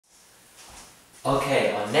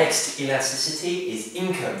Okay, our next elasticity is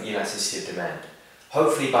income elasticity of demand.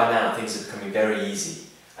 Hopefully by now things are becoming very easy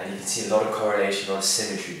and you can see a lot of correlation or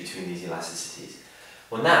symmetry between these elasticities.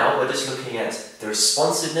 Well, now we're just looking at the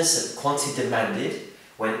responsiveness of quantity demanded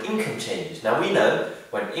when income changes. Now we know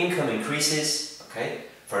when income increases, okay,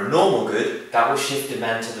 for a normal good, that will shift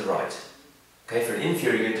demand to the right. Okay, for an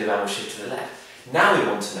inferior good, demand will shift to the left. Now we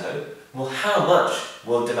want to know, well, how much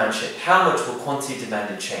will demand shift? How much will quantity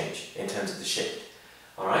demanded change in terms of the shift?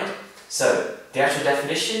 Alright, so the actual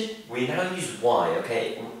definition, we now use Y,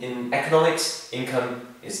 okay? In economics,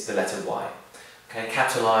 income is the letter Y. Okay,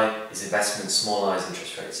 capital I is investment, small I is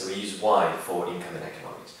interest rate, so we use Y for income in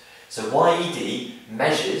economics. So YED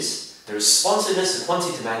measures the responsiveness of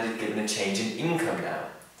quantity demanded given a change in income now.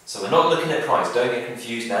 So we're not looking at price, don't get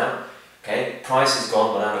confused now. Okay, price is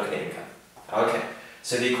gone, we're now looking at income. Okay,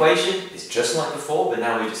 so the equation is just like before, but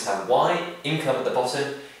now we just have Y, income at the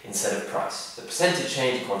bottom, instead of price. The percentage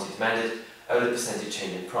change in quantity demanded over the percentage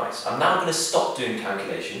change in price. I'm now going to stop doing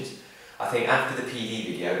calculations. I think after the PED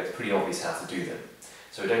video, it's pretty obvious how to do them.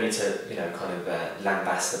 So we don't need to,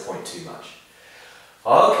 lambast the point too much.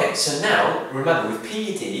 Okay, so now, remember, with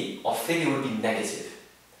PED, our figure would be negative.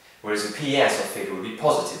 Whereas with PES, our figure would be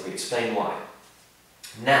positive. We explain why.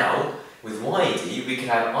 Now, with YED, we can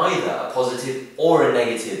have either a positive or a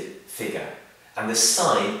negative figure. And the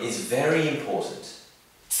sign is very important.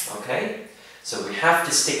 Okay? So we have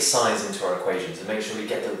to stick signs into our equations and make sure we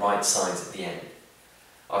get the right signs at the end.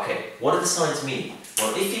 Okay, what do the signs mean?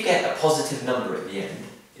 Well, if you get a positive number at the end,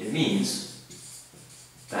 it means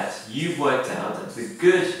that you've worked out that the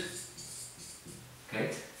good,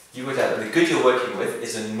 you're working with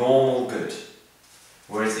is a normal good.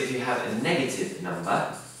 Whereas if you have a negative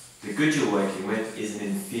number, the good you're working with is an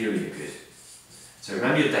inferior good. So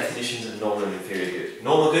remember your definitions of normal and inferior good.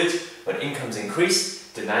 Normal good, when incomes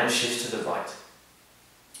increase, demand shifts to the right.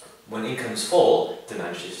 When incomes fall,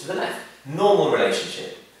 demand shifts to the left. Normal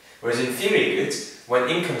relationship. Whereas inferior goods, when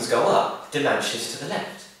incomes go up, demand shifts to the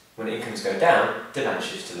left. When incomes go down, demand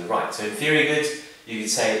shifts to the right. So inferior goods, you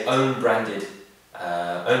could say own branded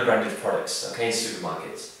products, okay, in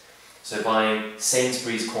supermarkets. So buying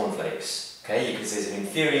Sainsbury's cornflakes, okay, you could say it's an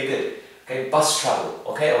inferior good. Okay, bus travel,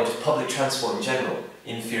 okay, or just public transport in general,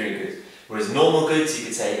 inferior goods. Whereas normal goods, you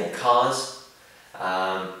could say cars,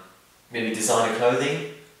 maybe designer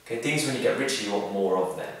clothing, okay, things when you get richer you want more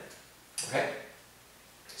of them. Okay?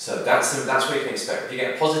 So that's what you can expect. If you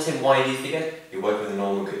get a positive YED figure, you work with a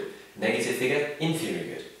normal good. Negative figure,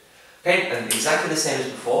 inferior good. Okay, and exactly the same as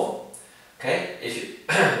before. Okay,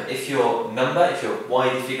 if your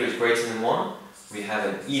YED figure is greater than 1, we have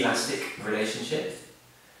an elastic relationship.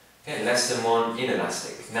 Okay, less than 1,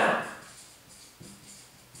 inelastic. Now,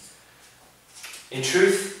 in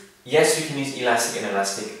truth, yes, we can use elastic and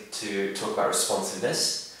inelastic to talk about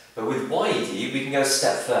responsiveness, but with YED, we can go a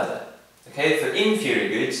step further. Okay, for inferior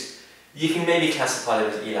goods, you can maybe classify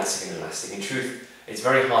them as elastic and inelastic. In truth, it's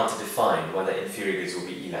very hard to define whether inferior goods will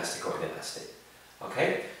be elastic or inelastic.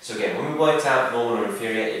 Okay, so again, when we worked out normal or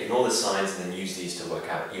inferior, ignore the signs and then use these to work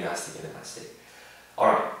out elastic and inelastic.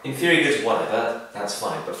 Alright, inferior goods, whatever, that's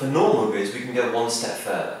fine. But for normal goods, we can go one step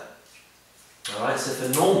further. Alright, so for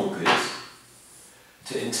normal goods,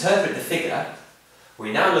 to interpret the figure,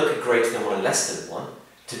 we now look at greater than 1 and less than 1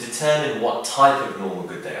 to determine what type of normal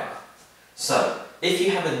good they are. So, if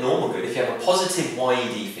you have a normal good, if you have a positive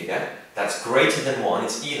YED figure that's greater than 1,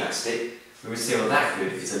 it's elastic, we would say, well, that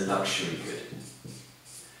good is a luxury good.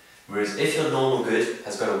 Whereas if your normal good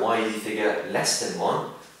has got a YED figure less than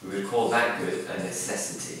 1, we would call that good a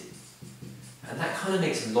necessity. And that kind of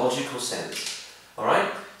makes logical sense.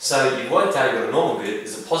 Alright? So you've worked out you've got a normal good,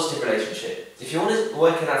 there's a positive relationship. If you want to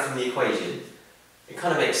work it out from the equation, it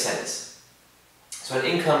kind of makes sense. So when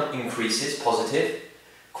income increases, positive,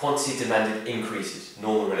 quantity demanded increases,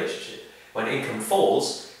 normal relationship. When income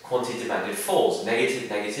falls, quantity demanded falls, negative,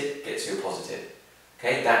 negative, gets you a positive.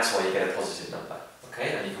 Okay, that's why you get a positive number.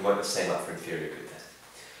 Okay, and you can work the same up for inferior good then.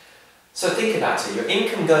 So think about it, your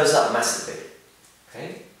income goes up massively.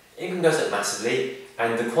 Okay, income goes up massively,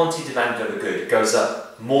 and the quantity demanded of a good goes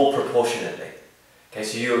up more proportionately. Okay,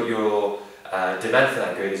 so your demand for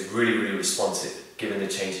that good is really, really responsive given the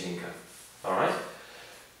change in income. Alright?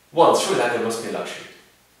 Well, true, that good must be a luxury.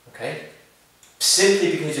 Okay?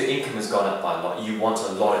 Simply because your income has gone up by a lot, you want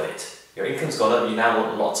a lot of it. Your income's gone up, you now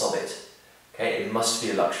want lots of it. Okay? It must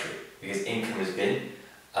be a luxury because income has been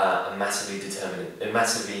a massively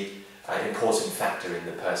important factor in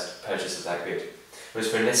the purchase of that good.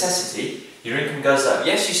 Whereas for a necessity, your income goes up.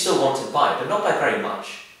 Yes, you still want to buy, but not by very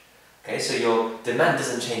much. Okay, so your demand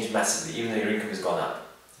doesn't change massively, even though your income has gone up.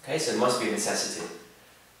 Okay, so it must be a necessity.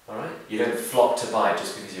 Alright? you don't flock to buy it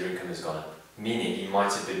just because your income has gone up, meaning you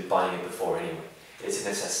might have been buying it before anyway. It's a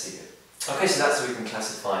necessity good. Okay, so that's how we can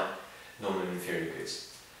classify normal and inferior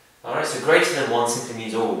goods. Alright, so greater than 1 simply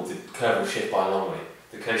means, oh, the curve will shift by a long way.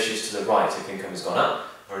 The curve shifts to the right if income has gone up.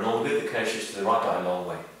 For a normal good, the curve shifts to the right by a long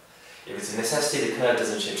way. If it's a necessity, the curve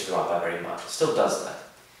doesn't shift to the right by very much. It still does that.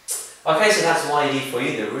 Okay, so that's YED for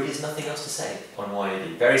you. There really is nothing else to say on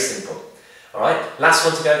YED. Very simple. Alright, last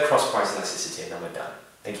one to go, cross price elasticity, and then we're done.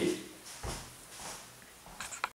 Thank you.